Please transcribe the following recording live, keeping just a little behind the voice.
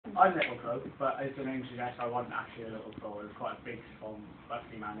I'm Little Crow, but as the name suggests, I wasn't actually a little crow. I was quite a big, strong,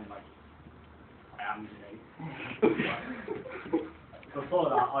 busty man in like I am today.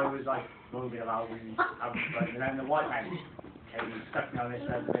 Before that, I was like moving about and having fun, and then the white men came and stuck me on this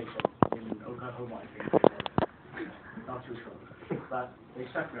reservation in Oklahoma, I think. Not too sure, but they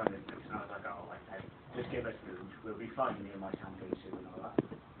stuck me on this place, and I was like, oh, okay, just give us food, we'll be fine near my campaign soon and all that.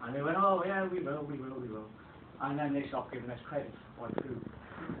 And they went, oh yeah, we will. And then they stopped giving us credit for food.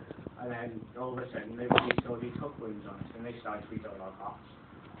 And then all of a sudden they released all these hook wounds on us, and they started to eat all our cops.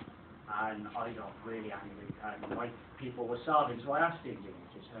 And I got really angry, and my people were starving, so I asked the Indians,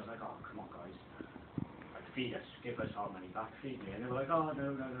 and I was like, oh, come on guys, like, feed us, give us our money back, feed me. And they were like, oh,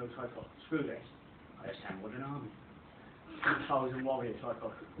 no, so I thought, screw this. I assembled an army. 2,000 warriors, so I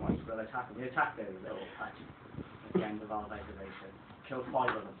thought, right, we'll attack them. We attacked their little patch at the end of our reservation, killed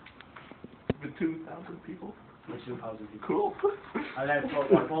 5 of them. With 2,000 people? With 2,000 people. Cool. And then, I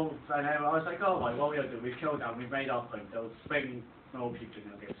was like, oh, right, what we'll do, we've killed them, we've made our point, they'll bring no people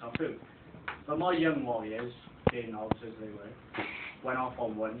and they'll give us our food. But my young warriors, being officers they were, went off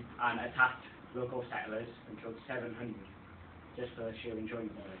on one and attacked local settlers and killed 700 just for sheer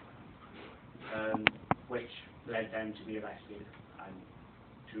enjoyment of it. Which led them to be arrested, and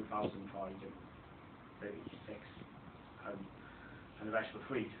 2,000 tried and 36 and the rest were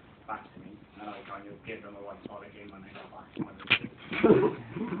freed back to me, and I kind of gave them a white collar game when they got back to my village.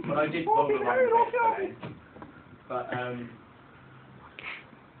 But I did go around a bit for them.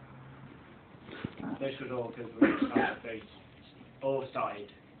 But this was all because they all started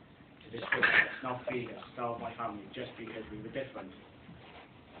to discuss us, not feed us, starve my family, just because we were different.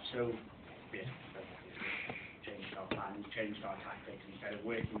 So, yeah, changed our plans, changed our tactics. Instead of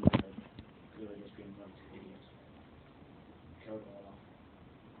working with them, we were just being blunt idiots. Killed all off.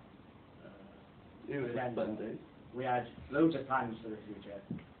 We had loads of plans for the future.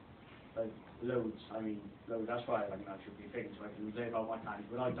 Loads, that's why I like natural things, so I can live out my plans.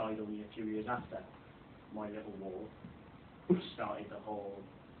 But I died only a few years after my little war started the whole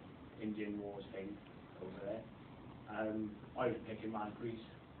Indian Wars thing over there. I was picking raspberries,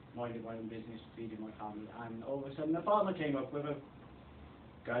 minding my own business, feeding my family, and all of a sudden the farmer came up with a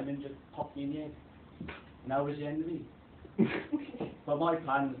gun and just popped me in the head. And that was the end of me. But my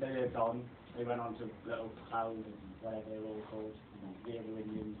plans, they lived on. They went on to Little Cloud and whatever they were all called, and the other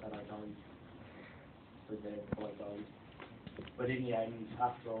Indians that I died with before I died. But in the end,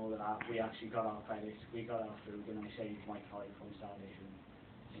 after all of that, we actually got our credits, we got our food, and I saved my tribe from starvation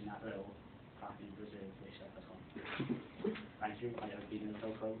in that little crappy reserve place at the top. Thank you, I have been a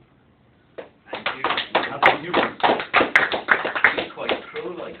little crow. Thank you. How about you? You're quite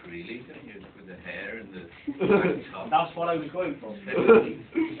crow-like, really, don't you? With the hair and the top. That's what I was going for.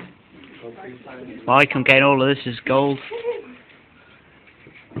 Mike, I'm getting all of this as gold.